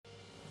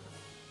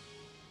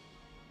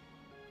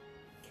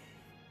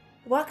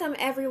Welcome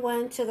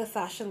everyone to the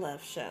Thasha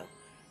Love Show.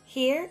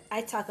 Here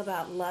I talk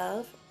about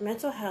love,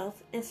 mental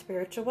health, and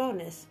spiritual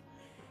wellness.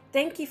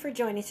 Thank you for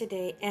joining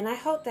today, and I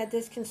hope that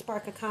this can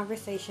spark a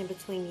conversation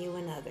between you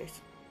and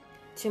others.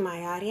 To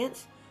my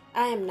audience,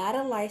 I am not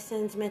a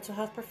licensed mental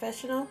health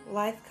professional,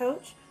 life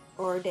coach,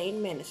 or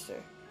ordained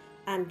minister.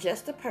 I'm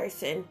just a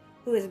person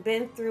who has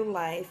been through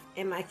life,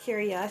 and my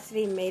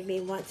curiosity made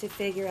me want to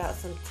figure out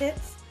some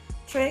tips,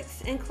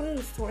 tricks, and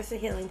clues towards the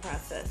healing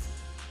process.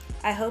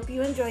 I hope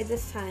you enjoyed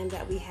this time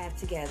that we have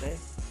together.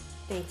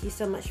 Thank you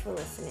so much for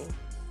listening.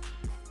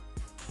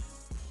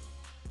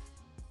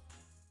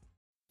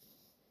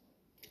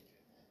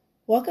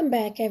 Welcome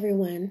back,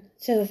 everyone,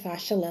 to the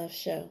Thasha Love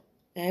Show.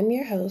 I'm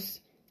your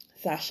host,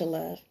 Thasha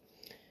Love.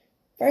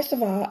 First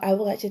of all, I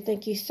would like to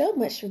thank you so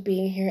much for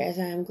being here as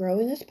I am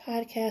growing this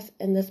podcast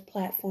and this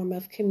platform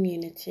of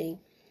community.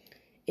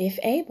 If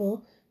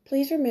able,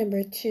 please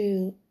remember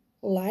to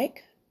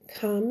like,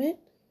 comment,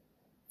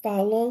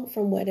 follow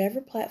from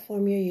whatever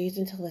platform you're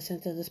using to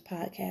listen to this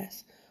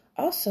podcast.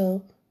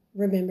 Also,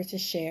 remember to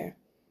share.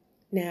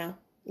 Now,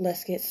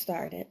 let's get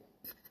started.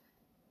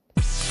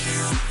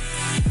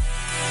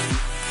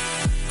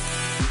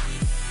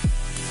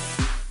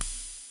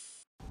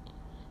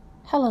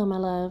 Hello, my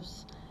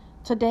loves.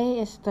 Today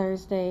is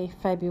Thursday,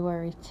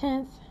 February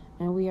 10th,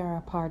 and we are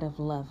a part of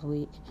Love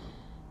Week.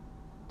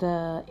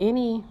 To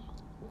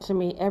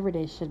me, every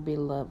day should be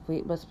Love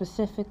Week, but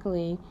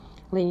specifically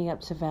leading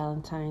up to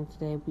Valentine's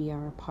Day, we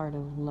are a part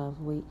of Love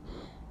Week.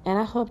 And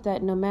I hope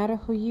that no matter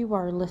who you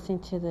are listening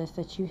to this,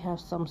 that you have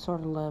some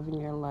sort of love in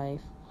your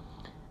life.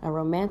 A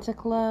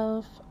romantic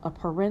love, a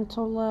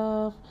parental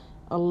love,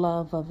 a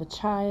love of a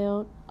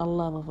child, a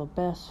love of a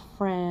best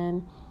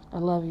friend, a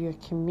love of your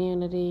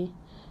community,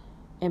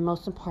 and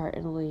most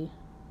importantly,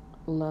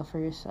 love for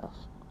yourself.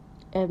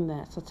 And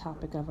that's the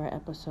topic of our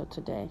episode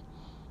today.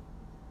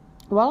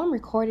 While I'm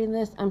recording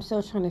this, I'm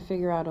still trying to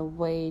figure out a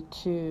way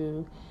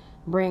to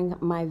bring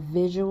my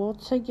visual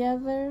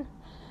together.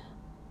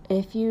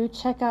 If you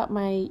check out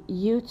my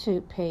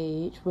YouTube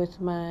page with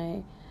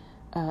my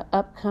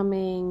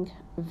upcoming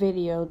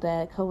video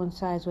that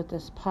coincides with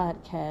this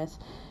podcast,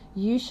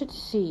 you should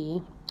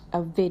see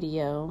a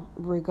video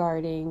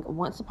regarding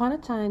Once Upon a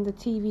Time, the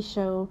TV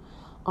show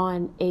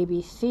on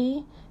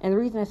ABC. And the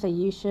reason I say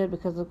you should,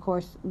 because of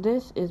course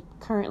this is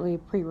currently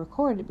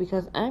pre-recorded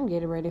because I'm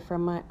getting ready for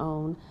my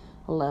own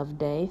Love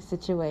Day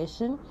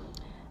situation.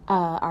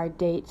 Our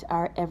dates,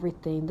 our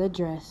everything, the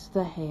dress,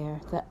 the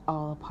hair, the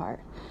all apart.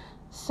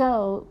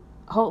 So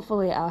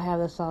hopefully I'll have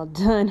this all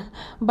done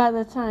by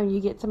the time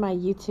you get to my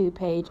YouTube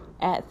page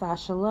at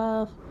Thasha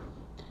Love.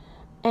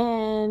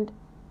 And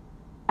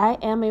I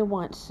am a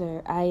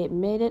oncer. I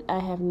admit it. I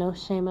have no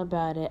shame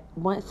about it.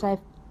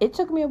 It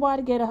took me a while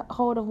to get a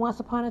hold of Once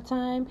Upon a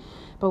Time,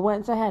 but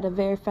once I had a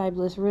very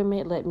fabulous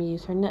roommate let me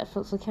use her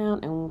Netflix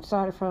account and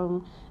started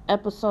from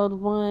episode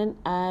 1,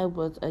 I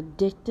was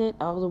addicted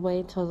all the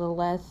way to the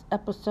last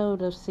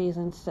episode of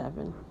season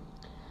 7.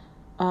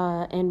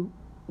 And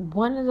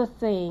one of the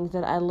things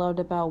that I loved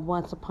about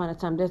Once Upon a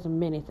Time, there's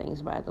many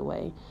things by the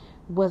way,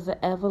 was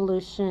the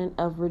evolution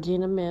of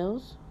Regina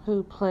Mills,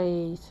 who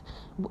plays,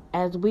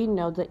 as we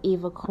know, the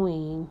evil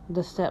queen,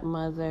 the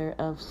stepmother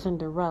of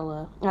Snow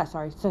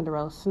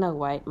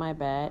White, my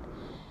bad.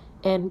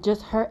 And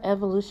just her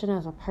evolution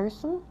as a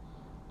person,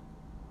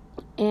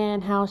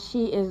 and how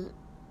she is,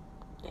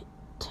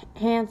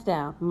 hands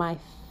down, my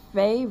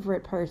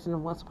favorite person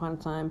of Once Upon a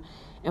Time,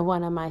 and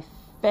one of my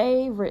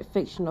favorite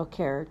fictional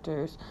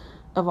characters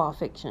of all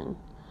fiction.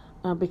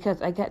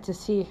 Because I got to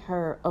see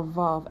her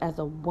evolve as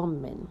a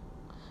woman,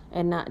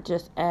 and not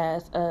just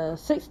as a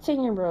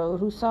 16-year-old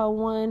who saw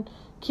one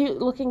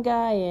cute-looking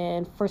guy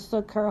and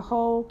forsook her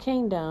whole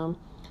kingdom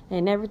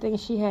and everything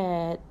she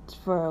had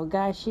for a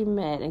guy she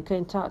met and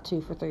couldn't talk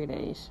to for 3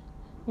 days.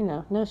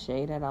 No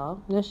shade at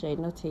all. No shade,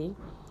 no tea.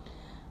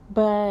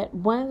 But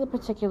one of the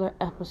particular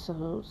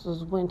episodes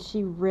was when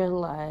she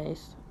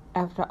realized,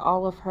 after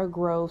all of her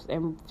growth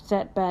and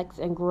setbacks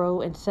and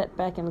growth,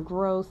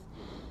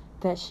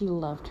 that she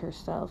loved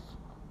herself.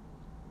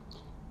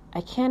 I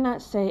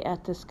cannot say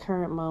at this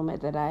current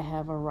moment that I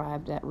have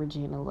arrived at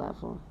Regina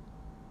level.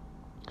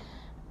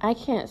 I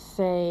can't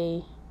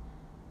say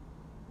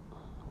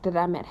that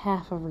I'm at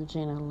half of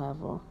Regina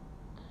level.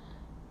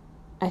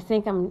 I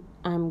think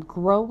I'm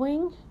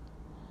growing,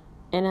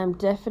 and I'm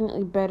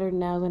definitely better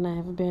now than I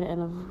have been in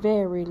a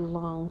very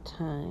long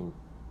time.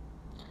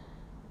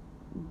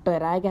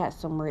 But I got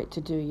some work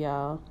to do,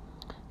 y'all.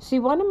 See,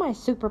 one of my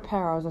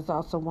superpowers is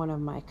also one of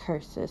my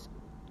curses.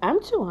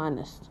 I'm too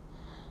honest.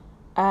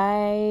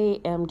 I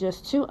am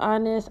just too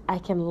honest. I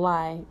can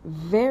lie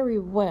very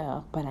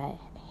well, but I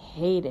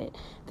hate it.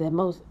 The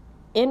most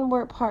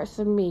inward parts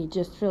of me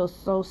just feel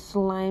so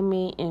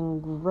slimy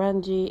and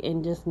grungy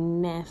and just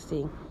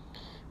nasty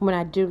when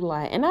I do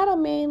lie. And I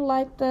don't mean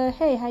like the,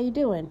 hey, how you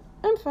doing?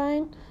 I'm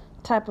fine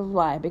type of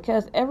lie,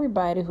 because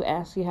everybody who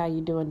asks you how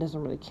you doing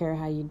doesn't really care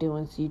how you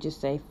doing, so you just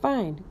say,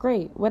 fine,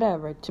 great,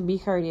 whatever, to be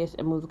courteous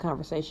and move the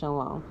conversation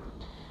along.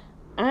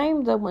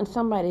 I'm the when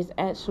somebody's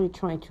actually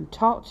trying to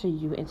talk to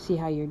you and see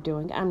how you're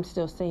doing, I'm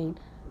still saying,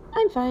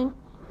 I'm fine.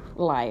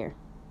 Liar.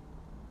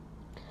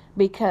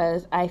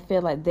 Because I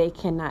feel like they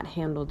cannot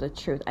handle the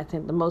truth. I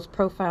think the most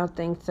profound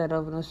thing said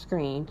over the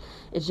screen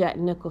is Jack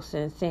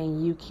Nicholson saying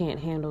you can't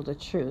handle the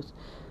truth.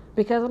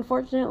 Because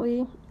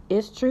unfortunately,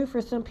 it's true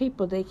for some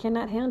people. They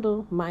cannot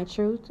handle my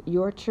truth,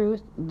 your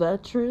truth, the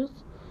truth.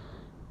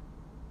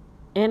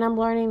 And I'm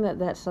learning that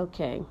that's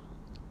okay.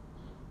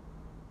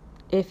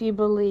 If you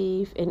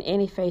believe in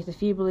any faith,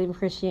 if you believe in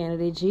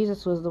Christianity,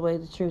 Jesus was the way,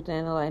 the truth,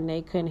 and the light, and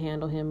they couldn't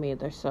handle him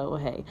either. So,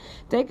 hey,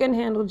 they couldn't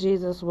handle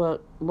Jesus. Well,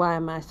 why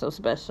am I so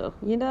special?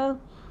 You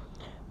know?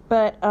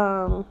 But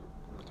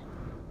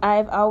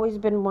I've always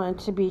been one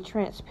to be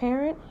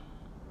transparent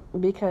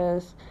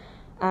because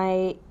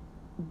I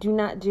do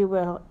not do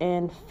well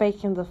in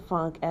faking the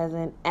funk, as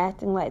in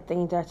acting like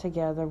things are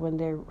together when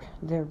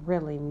they're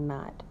really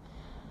not.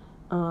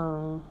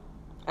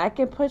 I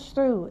can push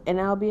through, and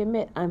I'll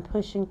admit I'm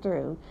pushing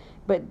through.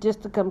 But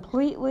just to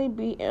completely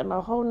be in a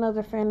whole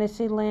nother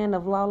fantasy land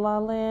of La La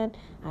Land,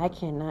 I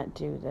cannot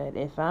do that.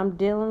 If I'm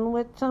dealing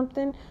with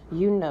something,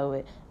 you know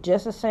it.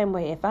 Just the same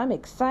way, if I'm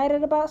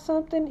excited about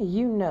something,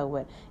 you know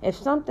it. If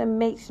something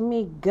makes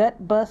me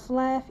gut bust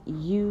laugh,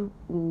 you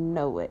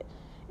know it.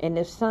 And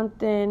if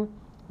something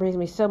brings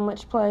me so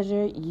much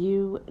pleasure,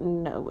 you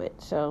know it.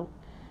 So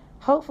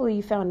hopefully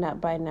you found out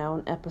by now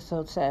in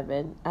episode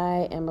 7,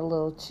 I am a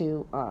little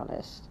too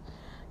honest.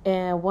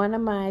 And one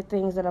of my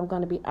things that I'm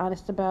going to be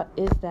honest about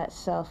is that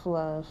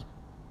self-love.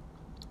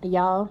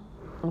 Y'all,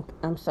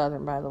 I'm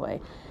Southern, by the way.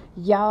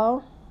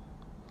 Y'all,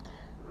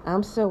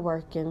 I'm still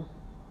working.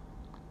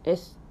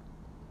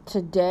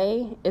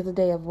 Today is a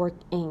day of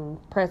working,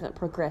 present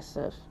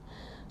progressive.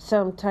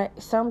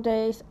 Some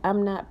days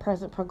I'm not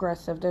present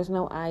progressive. There's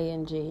no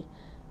ing.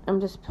 I'm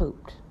just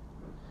pooped.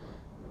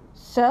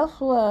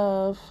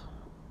 Self-love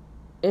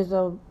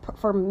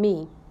for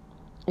me,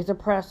 is a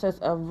process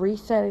of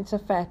resetting to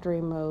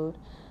factory mode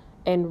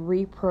and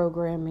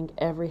reprogramming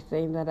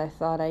everything that I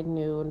thought I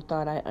knew and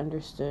thought I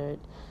understood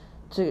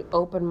to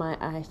open my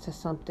eyes to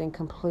something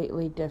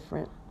completely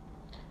different.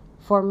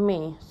 For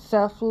me,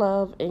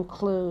 self-love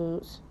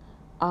includes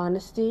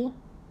honesty,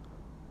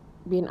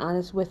 being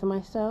honest with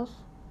myself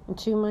and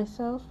to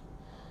myself,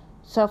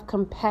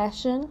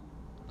 self-compassion,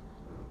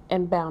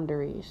 and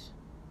boundaries.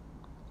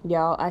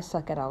 Y'all, I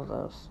suck at all of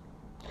those.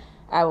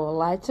 I will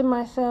lie to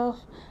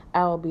myself,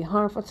 I will be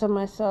harmful to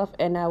myself,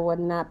 and I will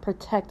not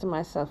protect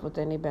myself with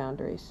any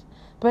boundaries.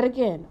 But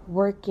again,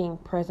 working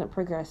present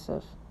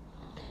progressive.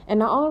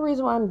 And the only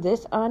reason why I'm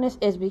this honest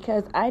is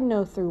because I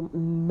know through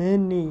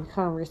many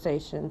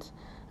conversations,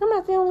 I'm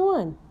not the only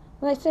one.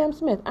 Like Sam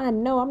Smith, I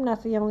know I'm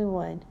not the only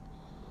one.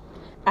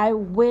 I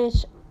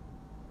wish,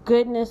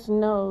 goodness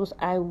knows,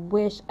 I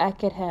wish I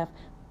could have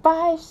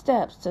 5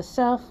 steps to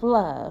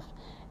self-love.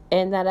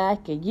 And that I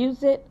could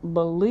use it,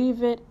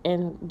 believe it,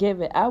 and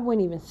give it. I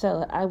wouldn't even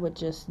sell it. I would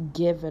just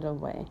give it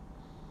away.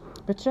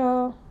 But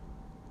y'all,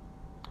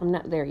 I'm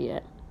not there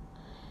yet.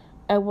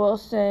 I will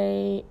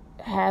say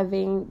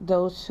having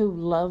those who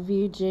love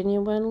you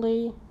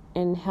genuinely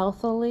and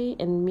healthily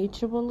and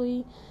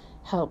mutually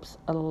helps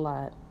a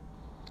lot.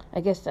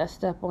 I guess that's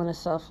step 1 of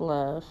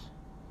self-love.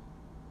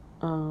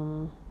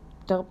 Don't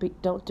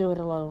do it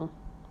alone.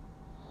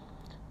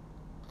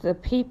 The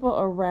people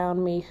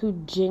around me who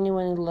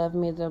genuinely love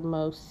me the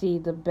most see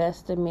the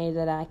best in me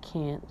that I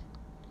can't.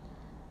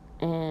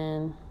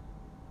 And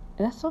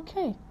that's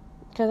okay,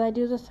 because I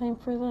do the same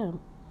for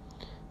them.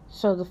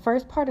 So the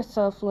first part of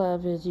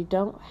self-love is you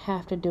don't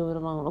have to do it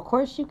alone. Of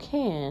course you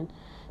can,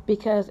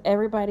 because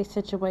everybody's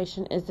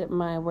situation isn't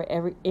mine, where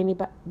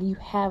anybody, you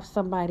have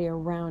somebody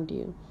around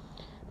you.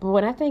 But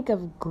when I think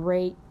of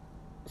great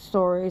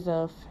stories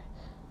of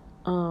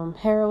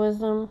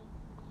heroism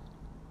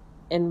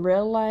in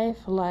real life,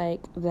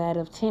 like that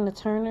of Tina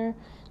Turner,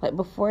 like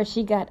before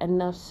she got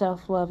enough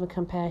self-love and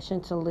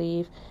compassion to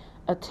leave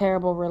a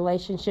terrible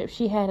relationship,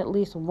 she had at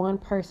least one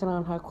person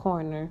on her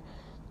corner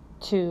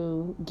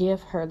to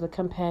give her the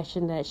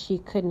compassion that she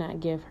could not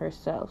give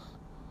herself.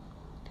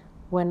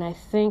 When I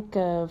think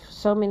of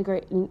so many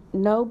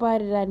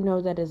nobody that I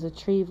know that has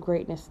achieved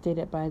greatness did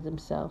it by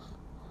themselves.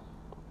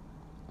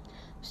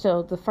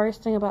 So the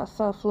first thing about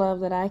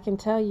self-love that I can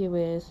tell you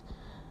is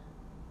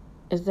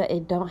that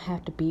it don't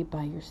have to be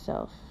by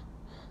yourself.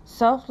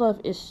 Self-love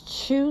is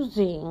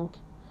choosing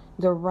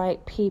the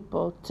right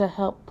people to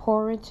help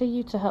pour into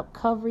you, to help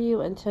cover you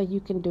until you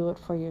can do it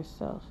for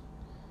yourself.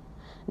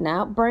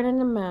 Not burning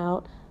them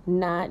out,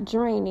 not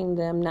draining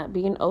them, not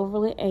being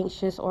overly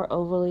anxious or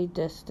overly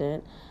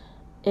distant.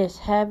 It's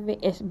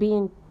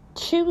being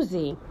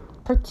choosy,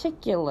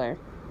 particular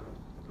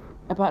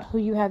about who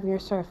you have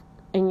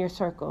in your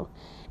circle.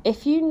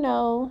 If you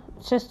know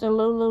Sister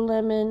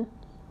Lululemon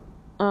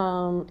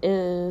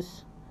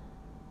is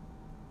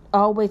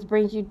always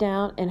brings you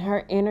down, and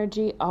her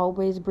energy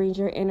always brings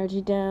your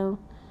energy down,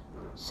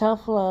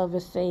 self-love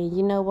is saying,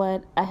 you know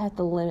what, I have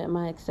to limit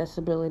my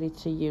accessibility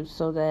to you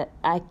so that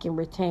I can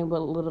retain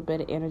what little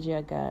bit of energy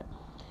I got.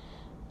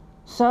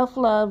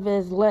 Self-love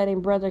is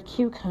letting Brother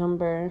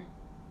Cucumber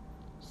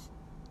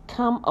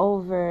come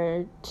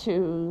over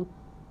to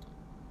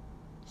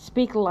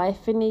speak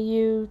life into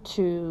you,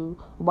 to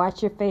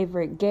watch your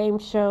favorite game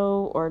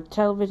show or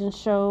television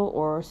show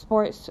or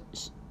sports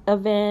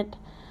event,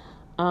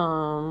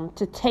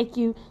 to take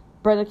you,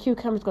 Brother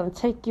Cucumber's going to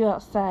take you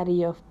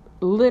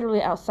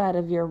literally outside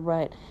of your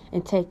rut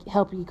and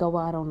help you go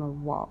out on a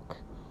walk.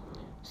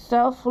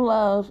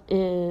 Self-love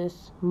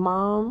is,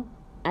 Mom,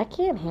 I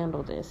can't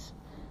handle this.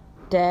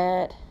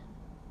 Dad,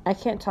 I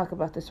can't talk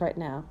about this right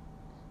now.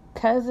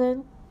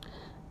 Cousin,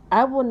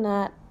 I will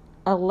not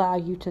allow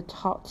you to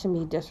talk to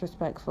me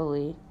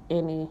disrespectfully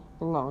any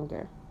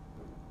longer.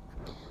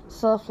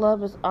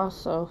 Self-love is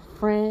also,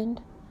 friend,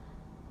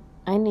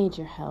 I need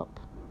your help.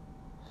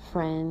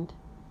 Friend,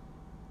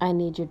 I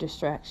need your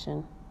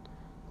distraction.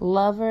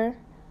 Lover,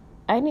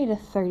 I need a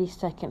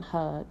 30-second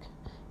hug.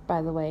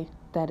 By the way,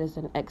 that is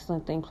an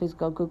excellent thing. Please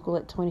go Google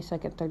it.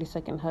 20-second,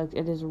 30-second hug.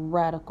 It is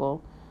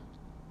radical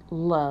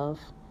love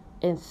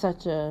in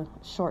such a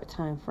short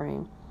time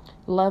frame.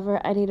 Lover,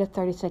 I need a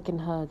 30-second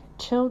hug.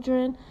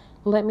 Children,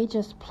 let me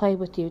just play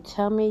with you.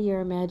 Tell me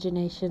your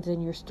imaginations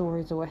and your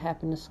stories of what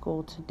happened to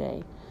school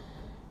today.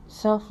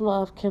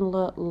 Self-love can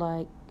look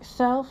like,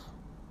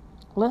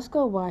 let's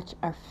go watch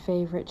our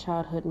favorite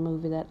childhood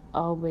movie that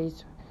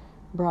always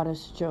brought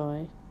us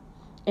joy.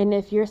 And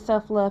if your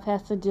self-love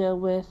has to deal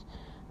with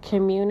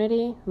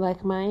community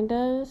like mine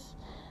does,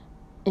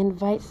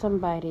 invite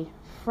somebody.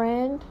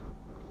 Friend,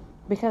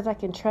 because I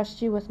can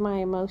trust you with my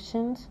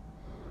emotions,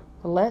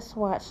 let's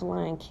watch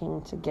Lion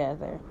King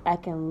together. I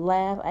can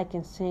laugh, I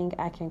can sing,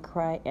 I can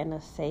cry in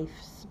a safe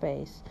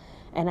space.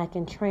 And I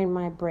can train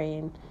my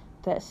brain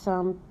that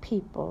some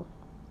people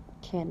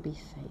can be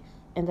safe.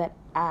 And that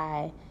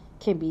I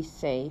can be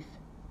safe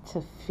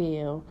to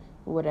feel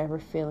whatever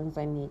feelings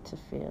I need to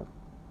feel.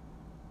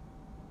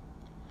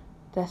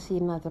 That's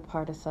another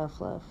part of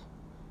self-love.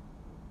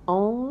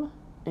 Own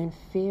and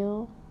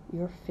feel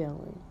your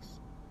feelings.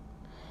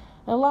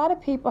 A lot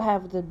of people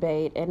have a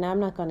debate, and I'm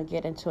not going to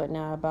get into it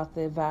now, about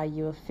the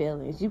value of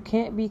feelings. You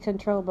can't be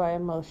controlled by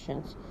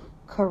emotions.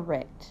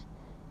 Correct.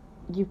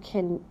 But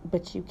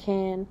you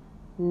can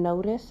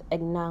notice,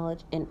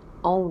 acknowledge, and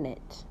own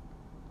it.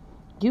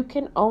 You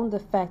can own the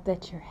fact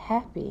that you're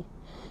happy.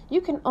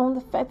 You can own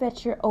the fact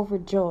that you're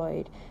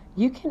overjoyed.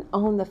 You can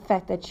own the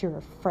fact that you're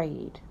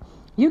afraid.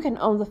 You can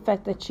own the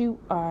fact that you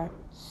are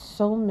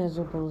so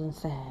miserable and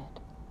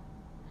sad.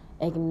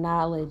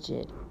 Acknowledge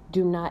it.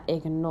 Do not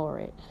ignore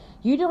it.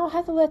 You don't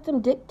have to let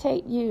them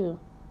dictate you.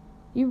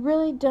 You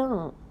really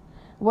don't.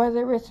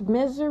 Whether it's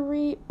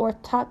misery or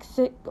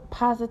toxic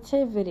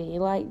positivity,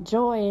 like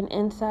joy and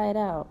Inside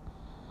Out,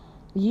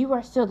 you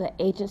are still the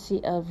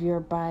agency of your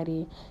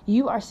body.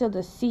 You are still the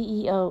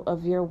CEO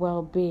of your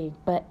well-being,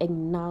 but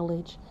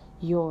acknowledge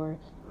your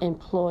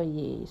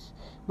employees.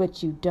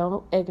 What you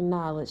don't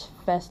acknowledge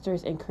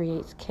festers and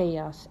creates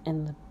chaos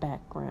in the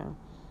background.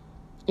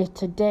 If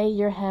today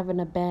you're having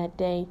a bad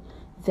day,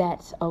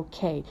 that's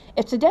okay.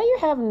 If today you're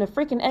having a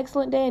freaking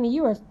excellent day and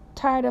you are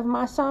tired of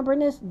my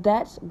somberness,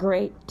 that's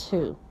great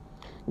too.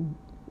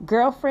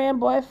 Girlfriend,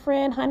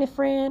 boyfriend, honey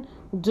friend,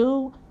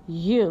 do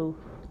you.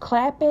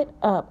 Clap it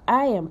up.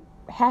 I am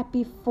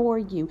happy for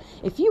you.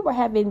 If you were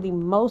having the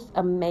most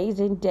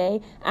amazing day,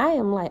 I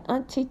am like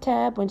Auntie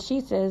Tab when she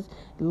says,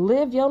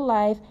 live your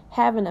life,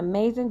 have an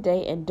amazing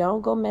day, and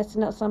don't go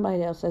messing up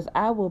somebody else's.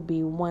 I will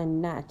be one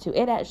not to.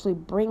 It actually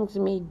brings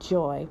me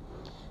joy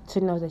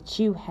to know that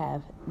you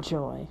have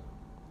joy.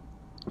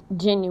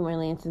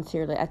 Genuinely and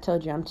sincerely. I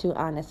told you I'm too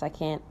honest. I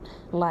can't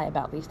lie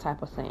about these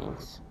type of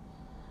things.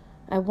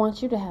 I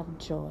want you to have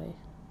joy,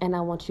 and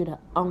I want you to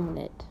own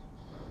it.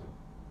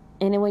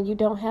 And then when you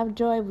don't have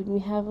joy, when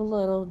you have a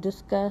little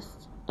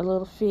disgust, a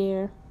little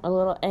fear, a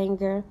little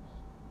anger,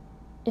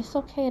 it's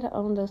okay to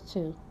own those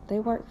too. They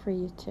work for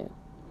you too.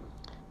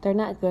 They're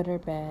not good or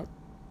bad.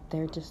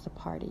 They're just a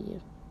part of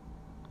you.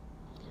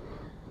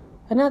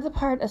 Another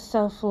part of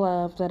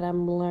self-love that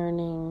I'm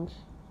learning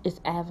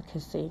is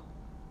advocacy.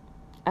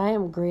 I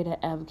am great at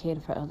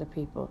advocating for other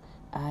people.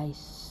 I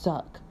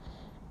suck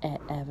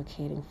at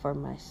advocating for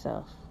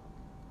myself.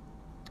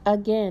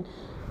 Again,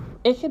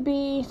 it could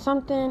be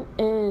something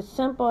as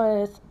simple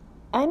as,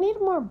 I need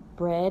more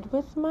bread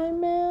with my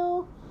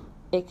meal.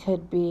 It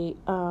could be,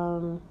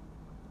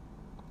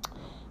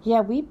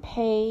 we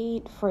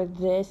paid for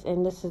this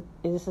and this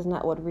is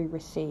not what we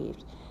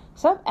received.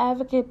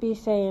 Self-advocate be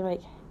saying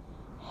like,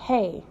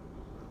 hey,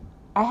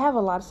 I have a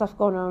lot of stuff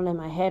going on in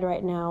my head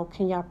right now.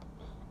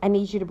 I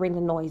need you to bring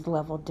the noise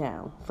level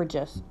down for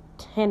just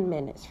 10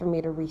 minutes for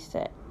me to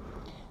reset.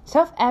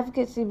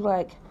 Self-advocacy be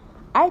like,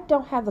 I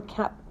don't have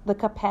the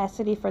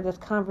capacity for this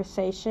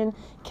conversation.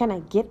 Can I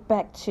get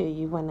back to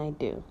you when I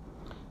do?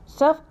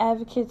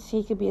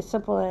 Self-advocacy could be as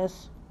simple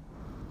as,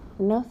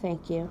 no,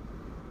 thank you.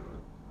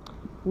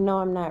 No,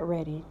 I'm not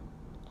ready.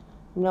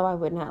 No, I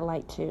would not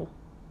like to.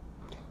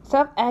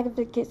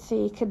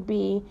 Self-advocacy could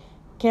be,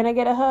 can I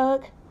get a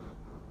hug?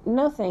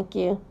 No, thank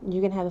you.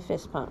 You can have a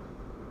fist pump.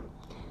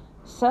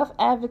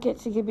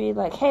 Self-advocacy could be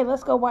like, hey,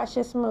 let's go watch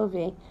this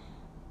movie.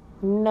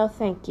 No,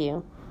 thank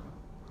you.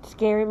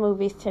 Scary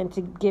movies tend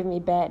to give me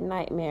bad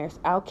nightmares.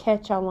 I'll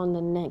catch y'all on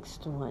the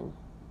next one.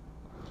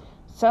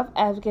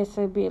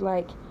 Self-advocacy would be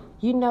like,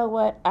 you know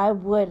what? I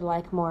would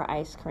like more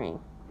ice cream.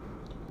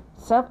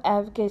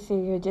 Self-advocacy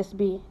would just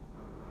be,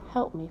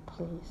 help me,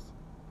 please.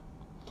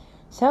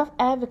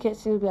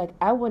 Self-advocacy would be like,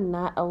 I would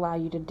not allow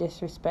you to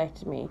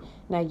disrespect me.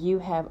 Now you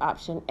have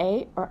option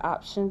A or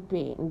option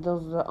B. And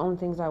those are the only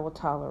things I will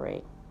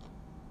tolerate.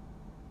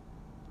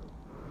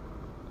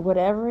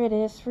 Whatever it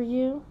is for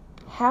you,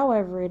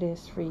 however it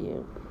is for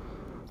you,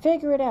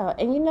 figure it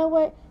out. And you know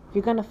what?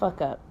 You're going to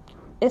fuck up.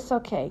 It's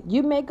okay.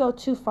 You may go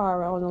too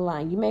far on the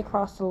line. You may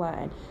cross the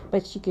line.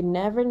 But you can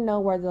never know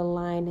where the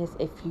line is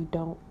if you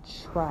don't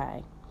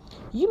try.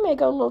 You may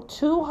go a little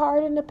too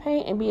hard in the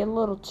paint and be a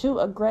little too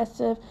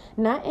aggressive,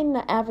 not in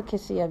the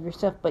advocacy of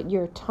yourself, but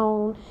your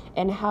tone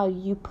and how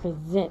you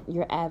present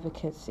your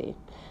advocacy.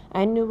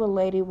 I knew a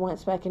lady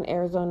once back in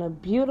Arizona,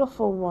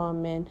 beautiful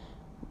woman,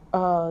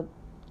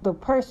 the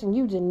person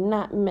you did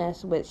not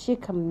mess with. She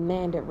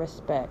commanded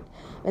respect.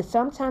 And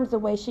sometimes the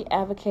way she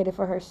advocated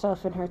for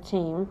herself and her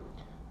team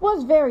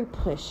was very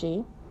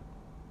pushy.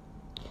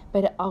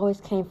 But it always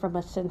came from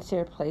a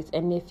sincere place.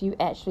 And if you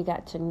actually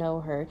got to know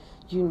her,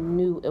 you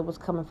knew it was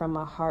coming from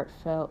a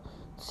heartfelt,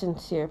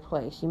 sincere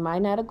place. You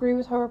might not agree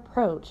with her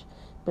approach,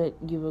 but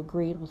you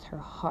agreed with her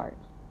heart.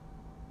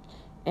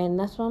 And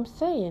that's what I'm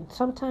saying.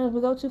 Sometimes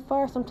we go too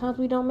far. Sometimes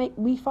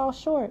we fall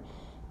short.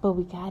 But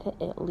we got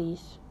to at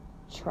least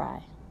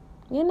try.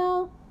 You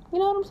know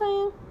what I'm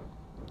saying?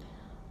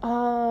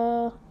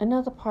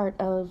 Another part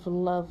of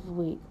Love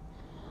Week.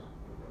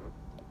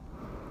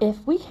 If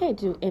we can't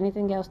do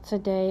anything else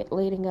today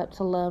leading up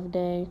to Love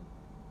Day,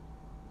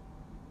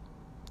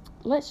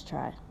 let's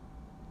try.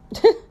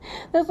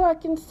 That's all I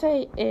can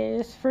say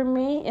is, for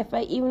me,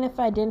 even if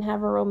I didn't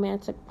have a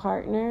romantic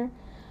partner,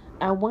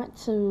 I want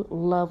to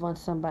love on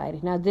somebody.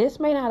 Now, this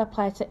may not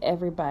apply to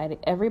everybody.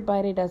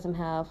 Everybody doesn't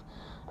have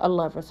a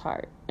lover's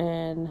heart,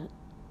 and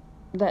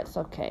that's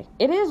okay.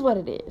 It is what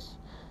it is.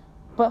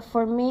 But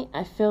for me,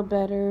 I feel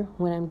better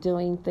when I'm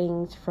doing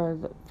things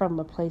from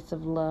a place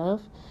of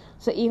love.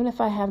 So even if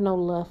I have no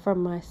love for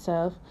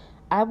myself,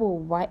 I will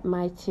wipe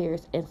my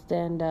tears and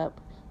stand up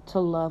to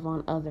love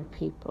on other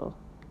people.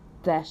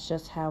 That's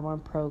just how I'm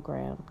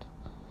programmed.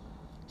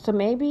 So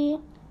maybe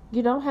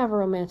you don't have a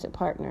romantic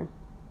partner.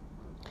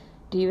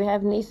 Do you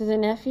have nieces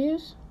and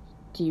nephews?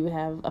 Do you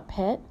have a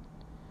pet?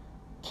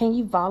 Can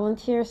you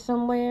volunteer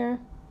somewhere?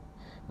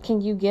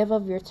 Can you give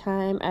of your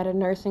time at a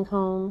nursing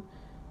home,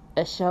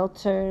 a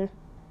shelter,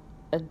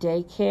 a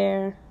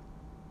daycare,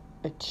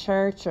 a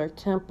church or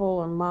temple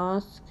or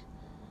mosque?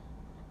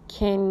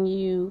 Can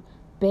you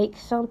bake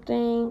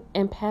something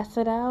and pass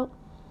it out?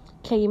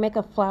 Can you make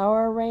a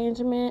flower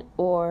arrangement?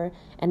 Or,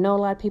 I know a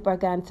lot of people are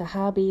gotten into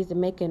hobbies and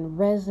making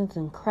resins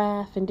and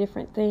craft and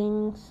different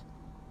things.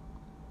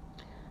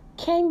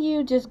 Can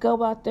you just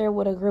go out there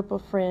with a group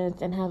of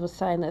friends and have a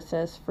sign that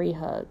says free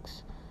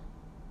hugs?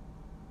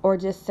 Or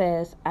just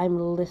says,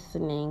 I'm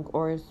listening,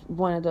 or is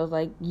one of those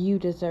like, you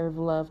deserve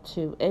love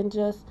too. And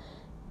just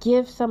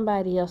give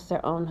somebody else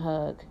their own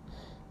hug.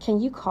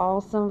 Can you call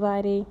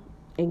somebody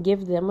and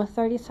give them a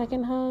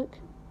 30-second hug?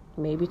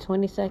 Maybe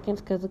 20 seconds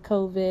because of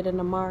COVID and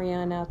the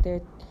Marion out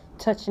there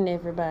touching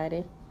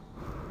everybody.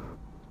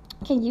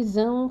 Can you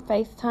Zoom,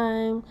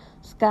 FaceTime,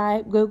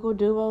 Skype, Google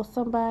Duo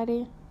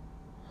somebody?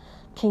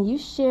 Can you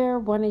share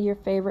one of your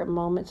favorite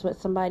moments with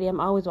somebody? I'm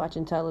always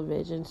watching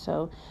television,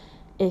 so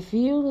if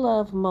you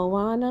love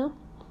Moana,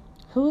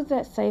 who's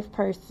that safe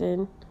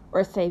person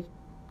or safe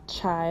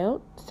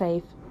child,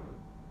 safe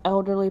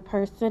elderly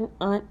person,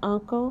 aunt,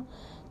 uncle,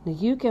 that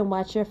you can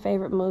watch your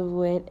favorite movie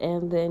with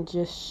and then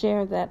just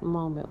share that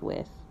moment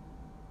with?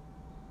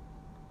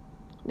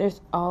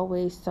 There's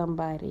always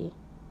somebody,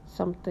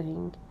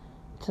 something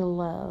to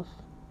love.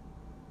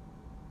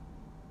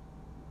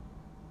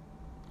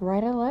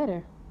 Write a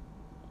letter.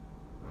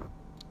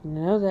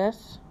 No,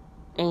 that's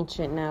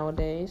ancient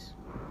nowadays.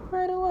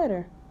 Write a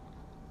letter.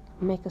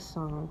 Make a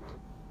song.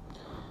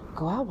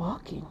 Go out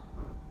walking.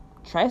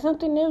 Try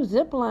something new.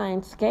 Zip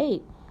line,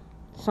 skate.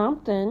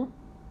 Something.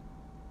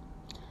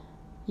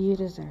 You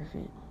deserve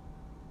it.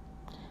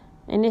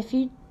 And if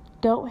you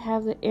don't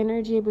have the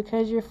energy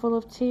because you're full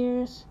of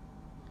tears,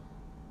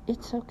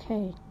 it's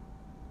okay.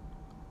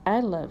 I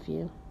love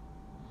you,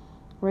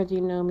 whether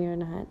you know me or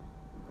not.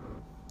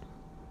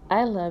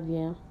 I love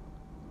you.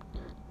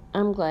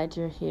 I'm glad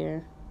you're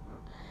here.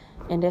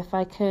 And if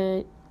I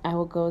could, I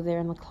would go there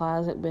in the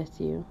closet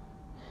with you.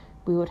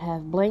 We would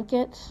have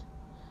blankets,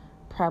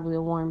 probably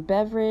a warm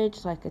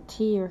beverage like a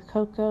tea or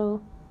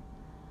cocoa,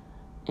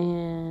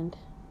 and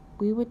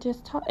we would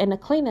just talk, and a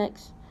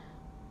Kleenex,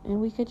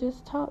 and we could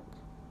just talk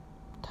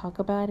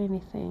about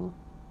anything.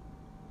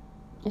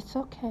 It's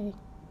okay.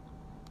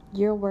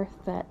 You're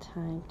worth that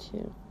time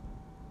too.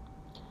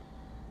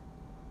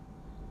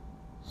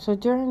 So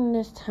during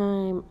this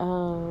time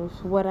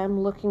of what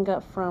I'm looking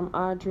up from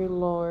Audre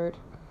Lorde,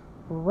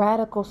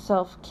 radical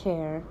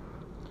self-care,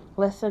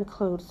 let's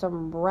include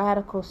some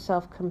radical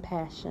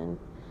self-compassion,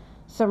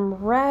 some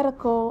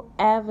radical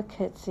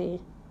advocacy,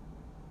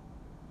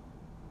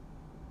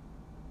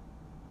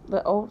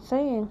 the old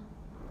saying,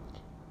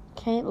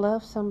 can't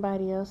love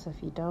somebody else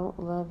if you don't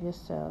love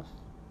yourself.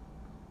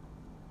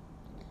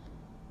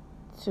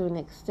 To an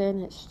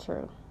extent, it's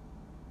true.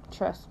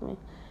 Trust me.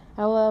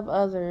 I love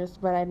others,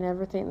 but I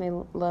never think they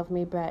love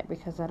me back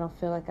because I don't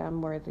feel like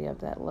I'm worthy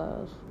of that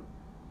love.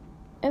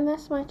 And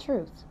that's my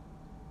truth.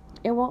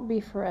 It won't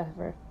be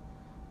forever,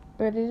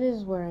 but it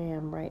is where I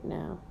am right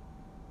now.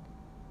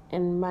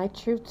 And my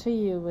truth to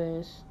you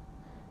is,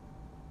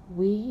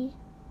 we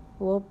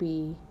will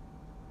be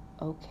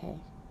okay.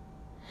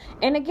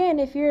 And again,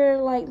 if you're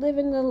like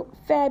living the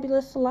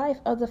fabulous life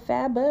of the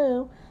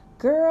faboo,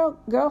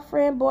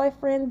 girlfriend,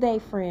 boyfriend, they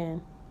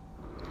friend,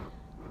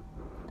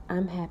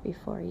 I'm happy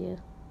for you.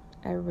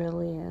 I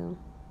really am.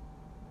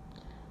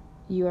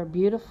 You are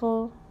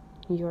beautiful.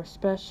 You are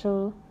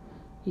special.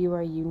 You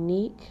are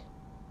unique.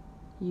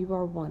 You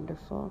are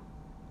wonderful.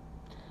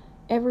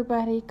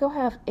 Everybody, go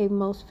have a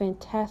most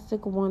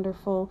fantastic,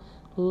 wonderful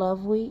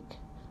love week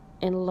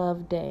and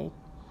love day.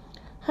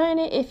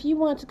 Honey, if you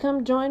want to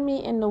come join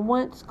me in the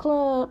Once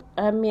Club,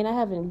 I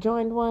haven't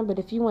joined one, but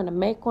if you want to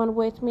make one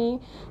with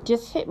me,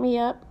 just hit me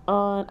up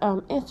on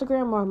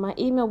Instagram or my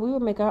email. We will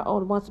make our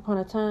own Once Upon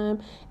a Time,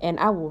 and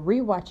I will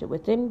rewatch it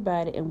with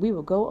anybody, and we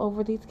will go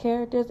over these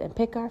characters and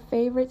pick our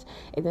favorites,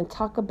 and then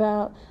talk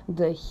about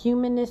the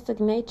humanistic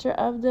nature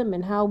of them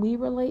and how we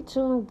relate to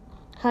them.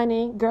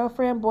 Honey,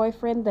 girlfriend,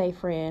 boyfriend, they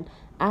friend,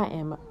 I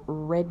am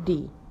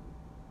ready.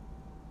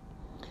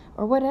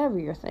 Or whatever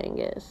your thing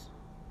is.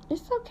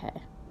 It's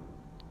okay.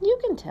 You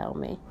can tell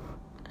me.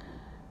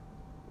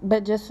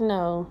 But just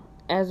know,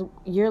 as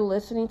you're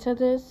listening to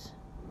this,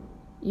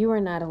 you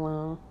are not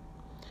alone.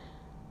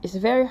 It's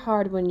very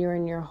hard when you're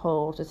in your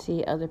hole to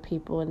see other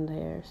people in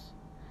theirs.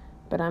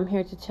 But I'm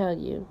here to tell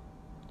you,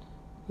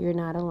 you're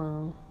not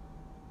alone.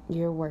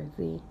 You're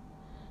worthy.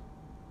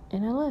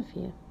 And I love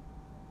you.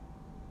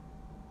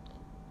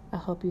 I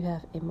hope you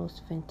have a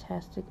most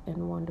fantastic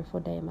and wonderful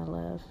day, my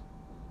love.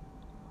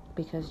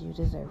 Because you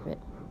deserve it.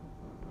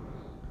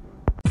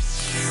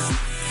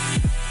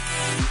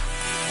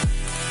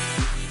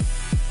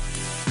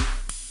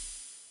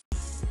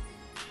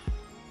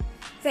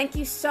 Thank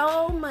you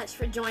so much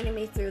for joining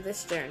me through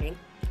this journey.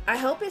 I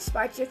hope it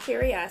sparked your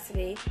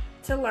curiosity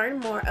to learn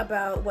more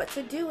about what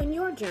to do in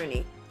your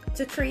journey.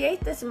 To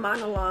create this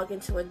monologue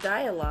into a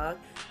dialogue,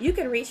 you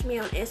can reach me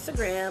on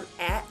Instagram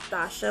at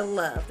Thasha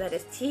Love. That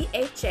is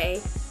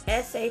THASHALOVE.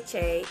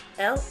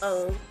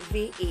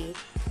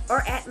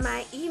 Or at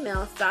my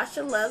email,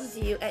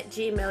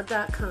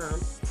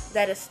 thashalovesyou@gmail.com.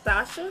 That is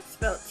Thasha,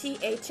 spelled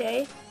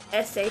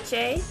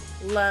THASHA,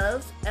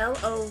 loves,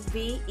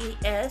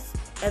 LOVES,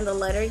 and the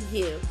letter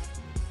U,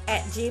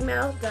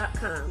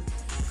 @gmail.com.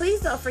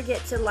 Please don't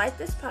forget to like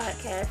this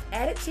podcast,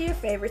 add it to your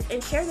favorites,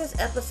 and share this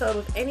episode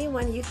with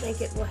anyone you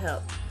think it will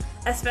help.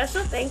 A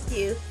special thank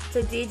you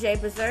to DJ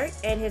Berserk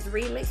and his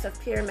remix of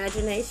Pure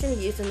Imagination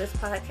used in this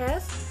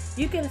podcast.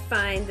 You can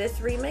find this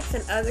remix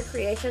and other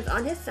creations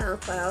on his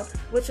SoundCloud,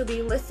 which will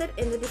be listed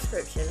in the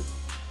description.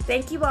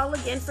 Thank you all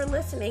again for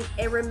listening,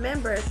 and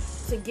remember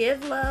to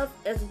give love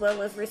as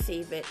well as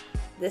receive it.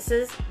 This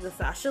is the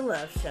Thasha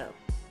Love Show.